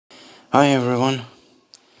Hi everyone,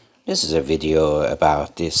 this is a video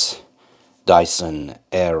about this Dyson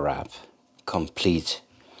airwrap complete.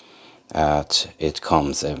 It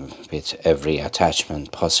comes with every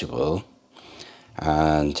attachment possible,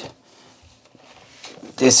 and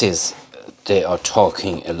they are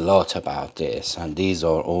talking a lot about this, and these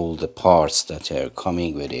are all the parts that are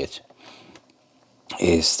coming with it.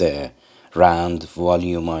 Is the round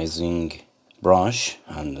volumizing brush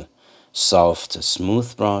and soft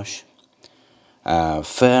smooth brush,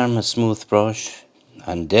 firm smooth brush,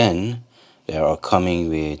 and then they are coming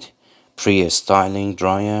with pre-styling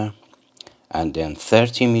dryer, and then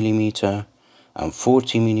 30mm and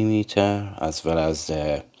 40mm, as well as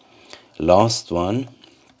the last one.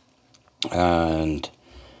 And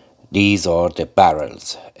these are the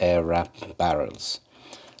barrels, air wrap barrels.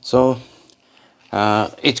 So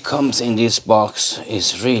it comes in this box.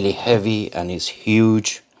 It's really heavy and it's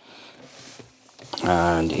huge,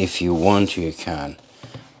 and if you want you can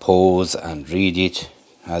pause and read it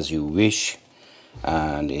as you wish,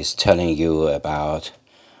 and it's telling you about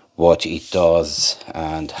what it does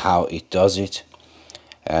and how it does it.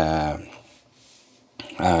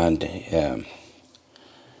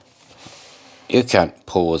 You can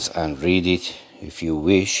pause and read it if you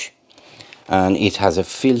wish, and it has a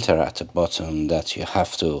filter at the bottom that you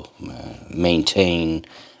have to maintain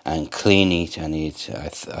and clean it, and I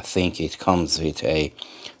think it comes with a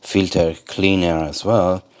filter cleaner as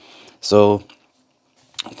well. So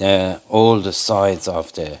all the sides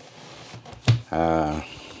of the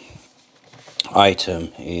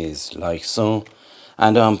item is like so,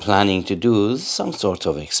 and I'm planning to do some sort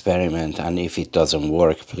of experiment, and if it doesn't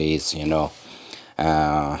work, please,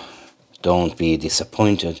 don't be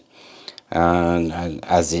disappointed, and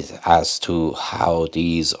as to how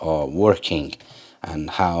these are working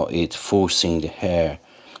and how it forcing the hair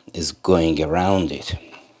is going around it.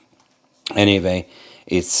 Anyway,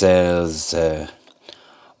 it says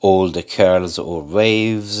all the curls or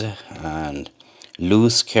waves, and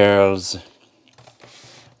loose curls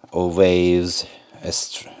or waves, a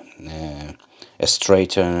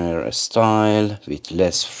straightener style with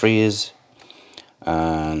less frizz,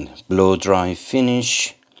 and blow dry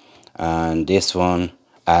finish, and this one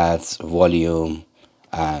adds volume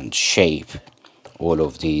and shape. All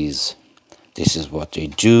of these, this is what they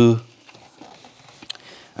do.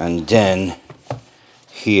 And then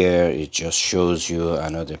here it just shows you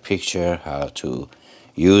another picture how to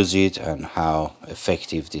use it and how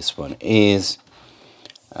effective this one is.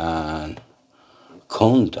 And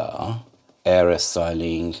Conda air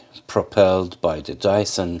styling propelled by the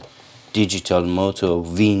Dyson Digital Moto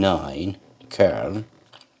V9 curl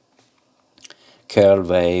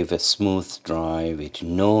wave, a smooth dry with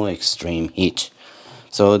no extreme heat.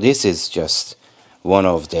 So this is just one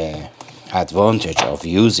of the advantage of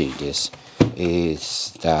using this,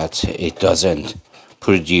 is that it doesn't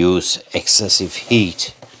produce excessive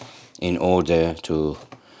heat in order to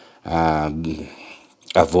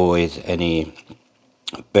avoid any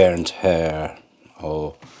burnt hair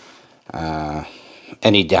or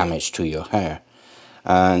any damage to your hair.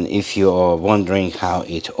 And if you are wondering how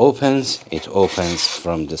it opens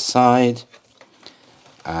from the side,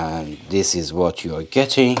 and this is what you are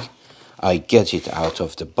getting. I get it out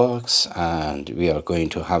of the box, and we are going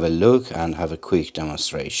to have a look and have a quick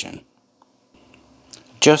demonstration.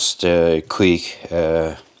 Just a quick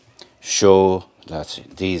show that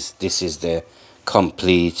this is the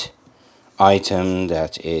complete item.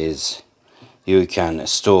 That is, you can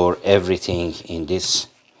store everything in this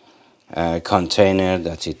container,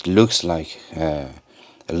 that it looks like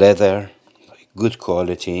leather, good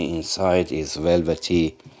quality. Inside is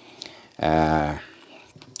velvety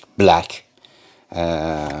black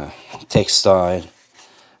textile,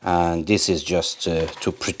 and this is just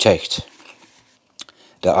to protect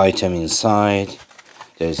the item inside.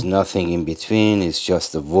 There's nothing in between, it's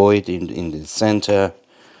just a void in the center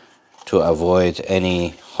to avoid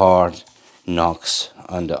any hard knocks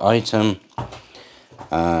on the item.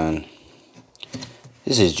 And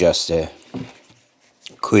this is just a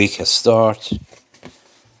quick start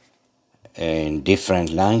in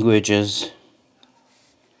different languages,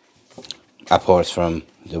 apart from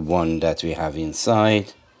the one that we have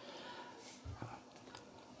inside.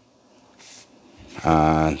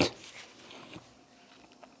 And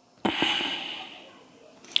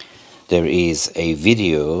there is a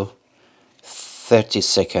video,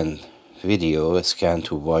 30-second video, scan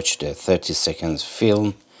to watch the 30 seconds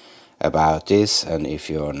film about this. And if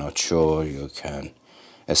you are not sure, you can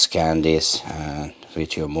scan this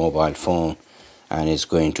with your mobile phone, and it's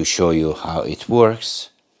going to show you how it works.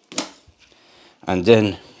 And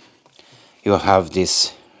then you have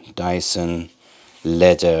this Dyson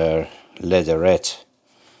leatherette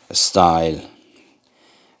style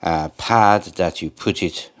pad that you put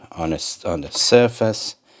it on the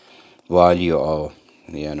surface while you are,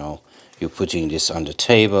 you're putting this on the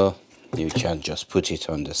table. You can just put it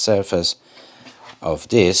on the surface of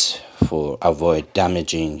this for avoid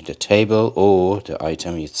damaging the table or the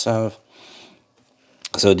item itself.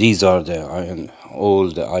 So these are all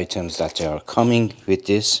the items that are coming with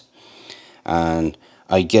this, and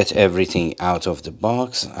I get everything out of the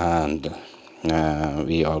box, and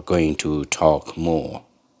we are going to talk more.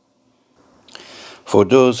 For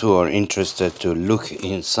those who are interested to look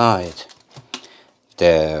inside,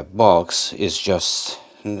 the box is just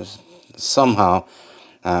somehow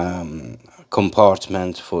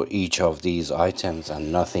compartment for each of these items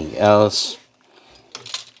and nothing else.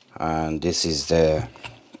 And this is the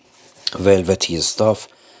velvety stuff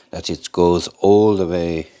that it goes all the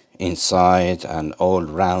way inside and all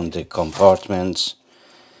round the compartments.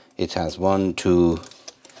 It has 1, 2,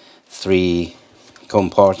 3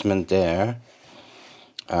 compartment there,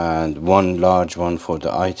 and one large one for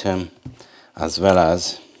the item, as well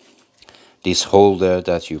as this holder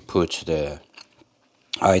that you put the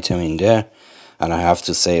item in there. And I have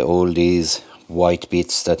to say, all these white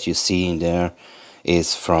bits that you see in there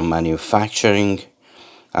is from manufacturing,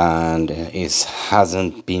 and it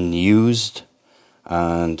hasn't been used,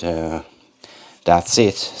 and that's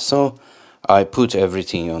it. So I put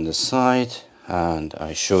everything on the side and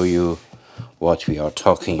I show you what we are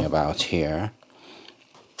talking about here.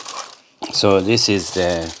 So this is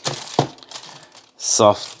the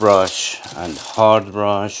soft brush and hard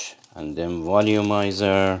brush, and then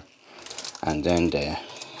volumizer, and then the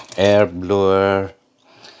air blower,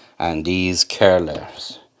 and these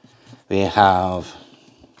curlers.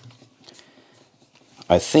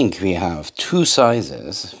 I think we have 2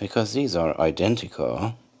 sizes, because these are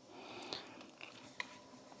identical.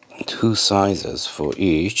 2 sizes for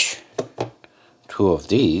each. 2 of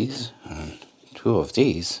these and 2 of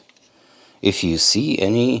these. If you see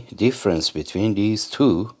any difference between these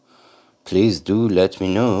 2, please do let me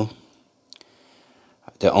know.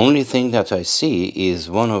 The only thing that I see is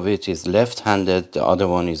one of it is left-handed, the other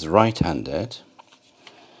one is right-handed.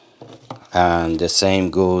 And the same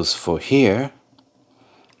goes for here.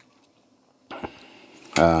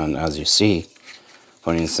 And as you see,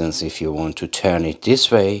 for instance, if you want to turn it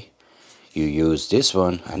this way, you use this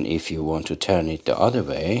one, and if you want to turn it the other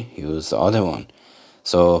way, use the other one.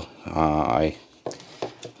 So I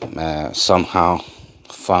somehow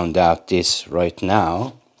found out this right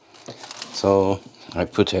now. So I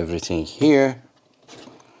put everything here,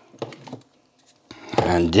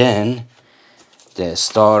 and then the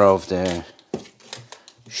star of the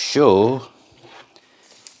show,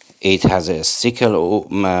 it has a sticker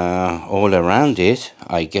all around it.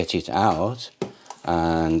 I get it out,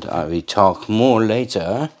 and we talk more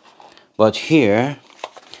later. But here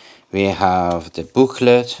we have the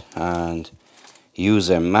booklet and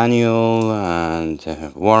user manual,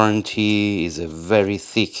 and warranty is a very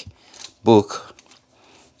thick book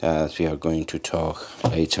that we are going to talk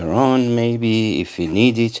later on, maybe, if we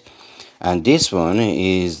need it. And this one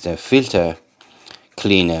is the filter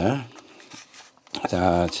cleaner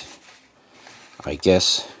that I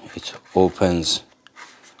guess it opens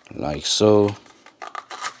like so,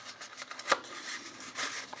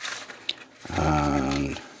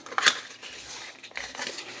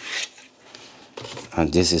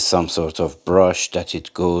 and this is some sort of brush that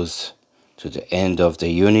it goes to the end of the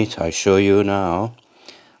unit. I show you now.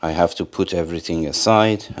 I have to put everything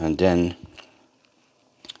aside and then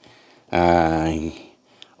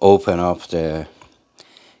open up the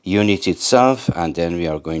unit itself, and then we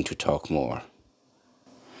are going to talk more.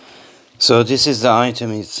 So this is the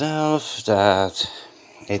item itself, that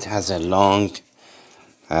it has a long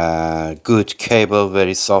good cable,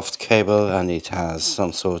 very soft cable, and it has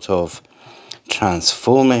some sort of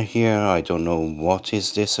transformer here. I don't know what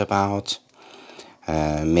is this about.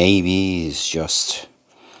 Maybe it's just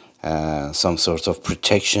some sort of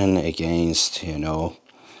protection against,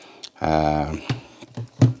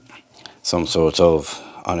 some sort of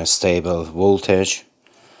unstable voltage.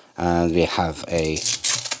 And we have a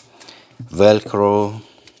Velcro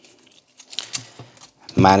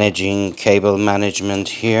managing cable management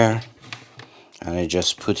here, and I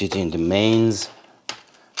just put it in the mains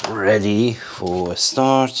ready for a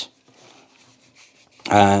start.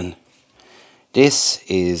 And this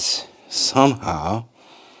is somehow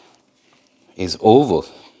is oval,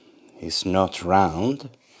 it's not round,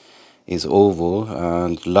 is oval,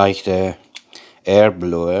 and like the air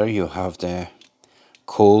blower you have the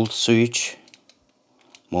cold switch,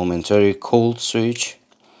 momentary cold switch,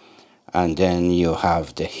 and then you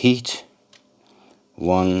have the heat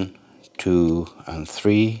 1, 2 and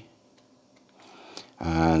 3,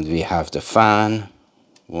 and we have the fan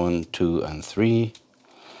 1, 2 and 3,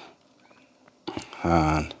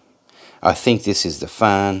 and I think this is the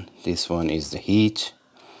fan, this one is the heat,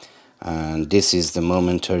 and this is the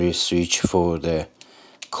momentary switch for the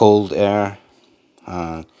cold air.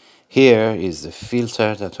 And here is the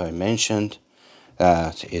filter that I mentioned,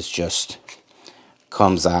 that is just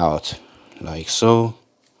comes out like so,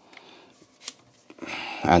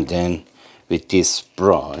 and then with this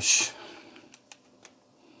brush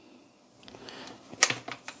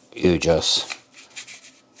you just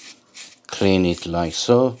clean it like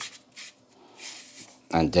so,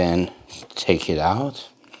 and then take it out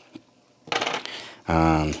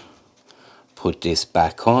and put this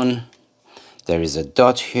back on. There is a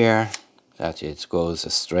dot here that it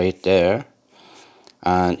goes straight there,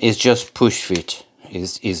 and it's just push fit,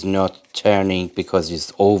 is not turning because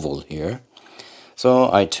it's oval here.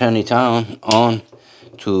 So I turn it on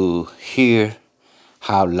to hear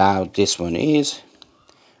how loud this one is.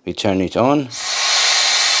 We turn it on.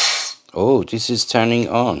 Oh, this is turning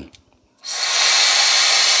on.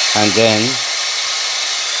 And then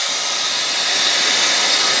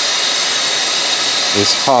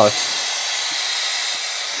it's hot.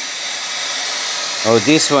 Oh,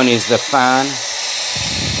 this one is the fan.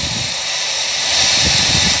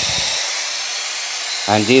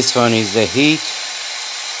 And this one is the heat.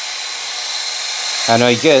 And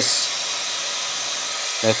I guess,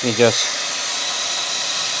 let me just,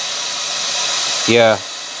 yeah,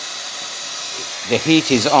 the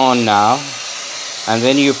heat is on now. And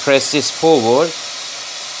when you press this forward,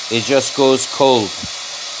 it just goes cold.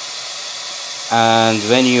 And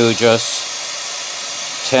when you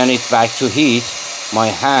just turn it back to heat, my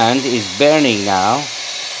hand is burning now.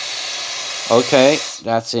 Okay,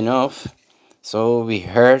 that's enough. So we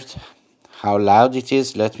heard how loud it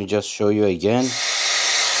is. Let me just show you again.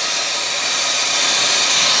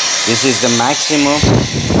 This is the maximum.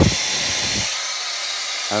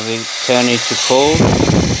 I will turn it to cold.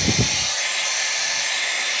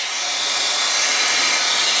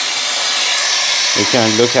 You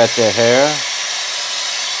can look at the hair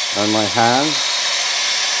on my hand.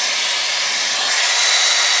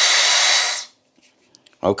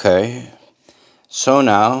 Okay, so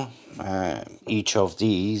now each of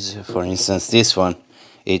these, for instance this one,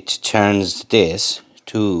 it turns this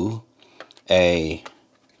to a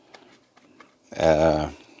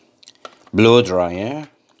blow dryer,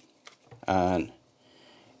 and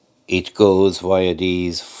it goes via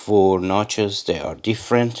these 4 notches. They are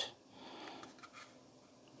different.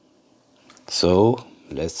 So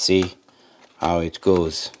let's see how it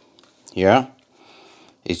goes. Yeah,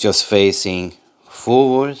 it's just facing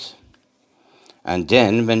forward, and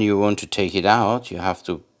then when you want to take it out, you have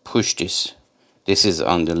to push this. This is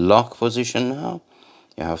on the lock position now.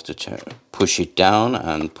 You have to push it down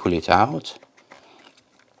and pull it out,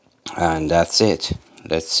 and that's it.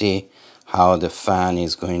 Let's see how the fan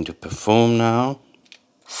is going to perform now.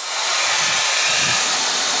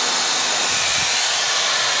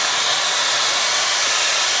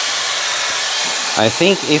 I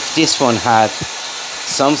think if this one had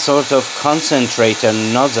some sort of concentrator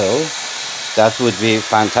nozzle, that would be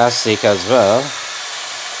fantastic as well,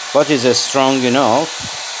 but is strong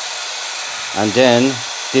enough. And then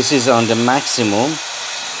this is on the maximum,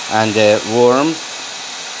 and the warmth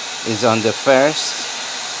is on the first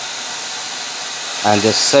and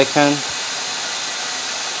the second,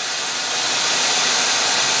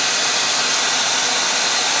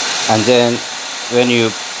 and then when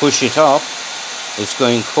you push it up, it's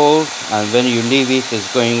going cold, and when you leave it,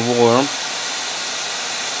 it's going warm,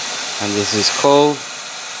 and this is cold.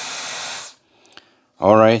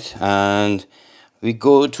 All right, and we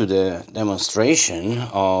go to the demonstration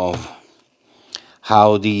of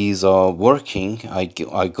how these are working. I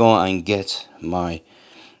go and get my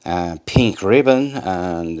pink ribbon,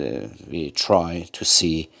 and we try to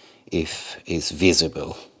see if it's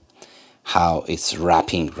visible, how it's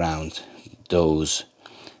wrapping around those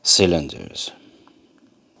cylinders.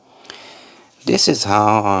 This is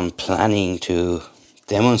how I'm planning to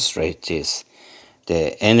demonstrate this,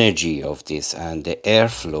 the energy of this and the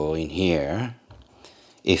airflow in here,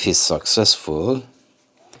 if it's successful.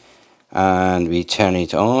 And we turn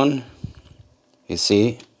it on, you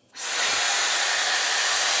see.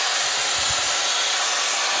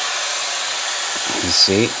 You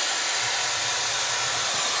see.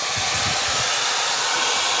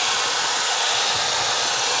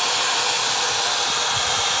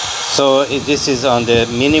 So this is on the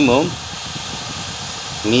minimum,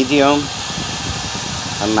 medium,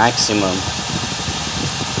 a maximum.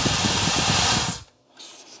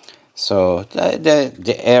 So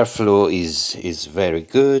the airflow is very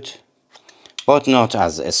good, but not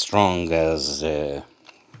as strong as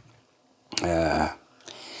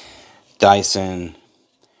Dyson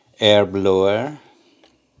air blower,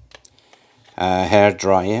 hair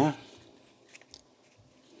dryer.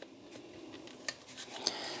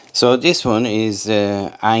 So this one is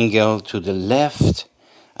angled to the left,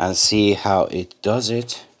 and see how it does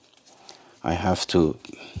it. I have to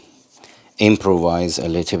improvise a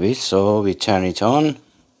little bit, so we turn it on.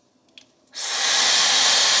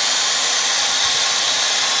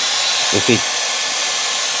 If it,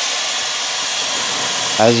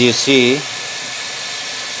 as you see,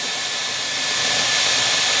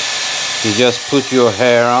 you just put your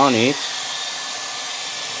hair on it,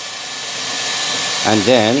 and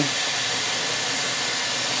then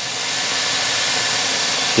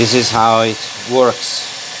this is how it works.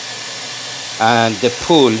 And the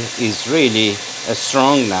pull is really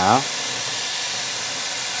strong now.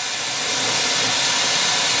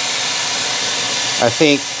 I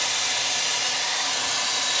think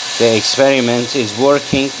the experiment is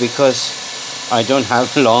working because I don't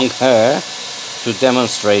have long hair to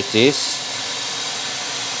demonstrate this,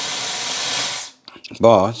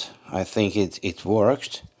 but I think it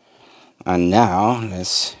worked. And now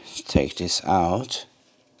let's take this out.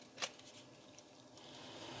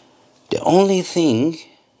 The only thing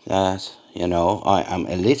that, you know, I am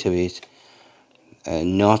a little bit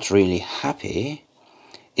not really happy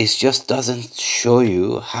is just doesn't show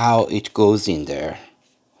you how it goes in there.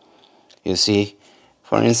 You see,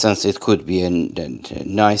 for instance, it could be a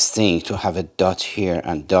nice thing to have a dot here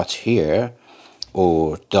and dot here,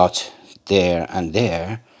 or dot there, and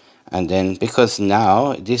then because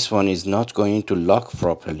now this one is not going to lock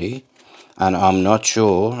properly, and I'm not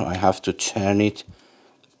sure, I have to turn it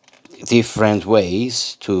different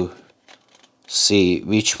ways to see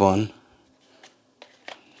which one.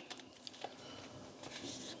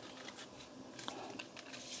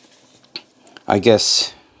 I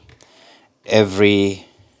guess every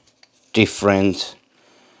different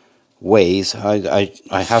ways. I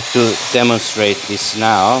have to demonstrate this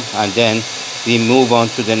now, and then we move on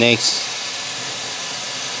to the next.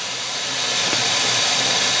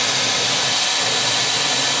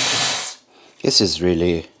 This is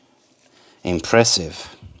really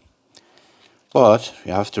impressive, but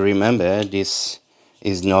you have to remember this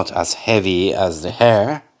is not as heavy as the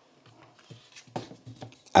hair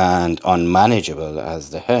and unmanageable as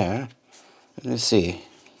the hair. Let's see,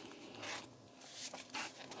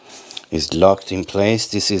 it's locked in place.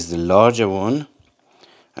 This is the larger one,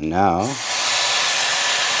 and now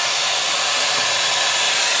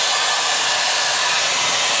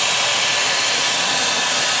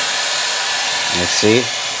let's see.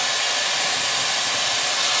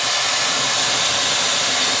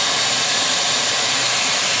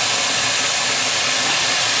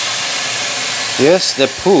 Yes, the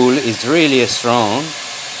pull is really strong.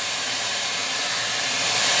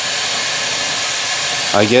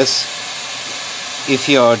 I guess if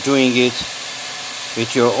you are doing it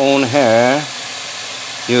with your own hair,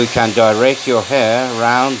 you can direct your hair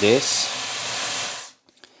around this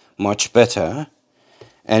much better.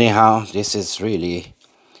 Anyhow, this is really,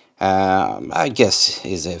 I guess,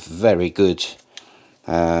 is a very good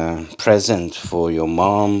present for your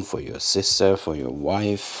mom, for your sister, for your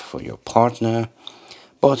wife, for your partner,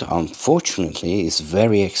 but unfortunately it's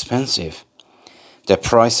very expensive. The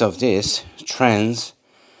price of this trends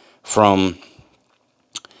from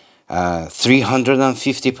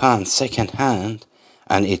 £350 second hand,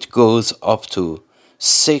 and it goes up to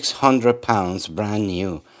 £600 brand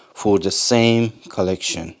new for the same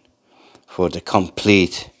collection, for the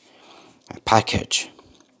complete package.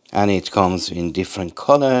 And it comes in different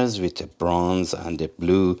colors with the bronze and the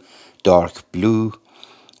blue, dark blue,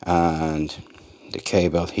 and the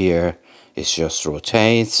cable here is just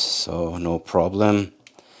rotates, so no problem.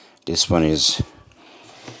 This one is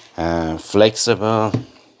flexible.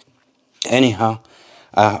 Anyhow,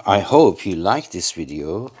 I hope you like this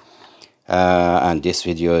video, and this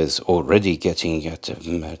video is already getting at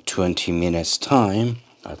 20 minutes time.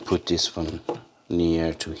 I'll put this one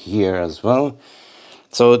near to here as well.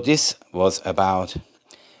 So this was about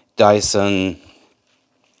Dyson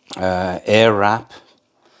airwrap,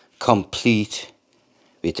 complete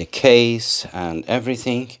with a case and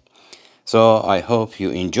everything. So I hope you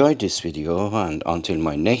enjoyed this video, and until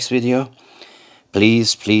my next video,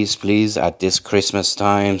 please, please, please, at this Christmas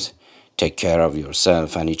times, take care of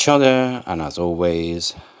yourself and each other, and as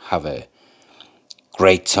always, have a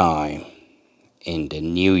great time in the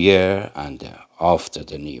new year and the after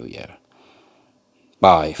the new year.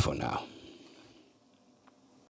 Bye for now.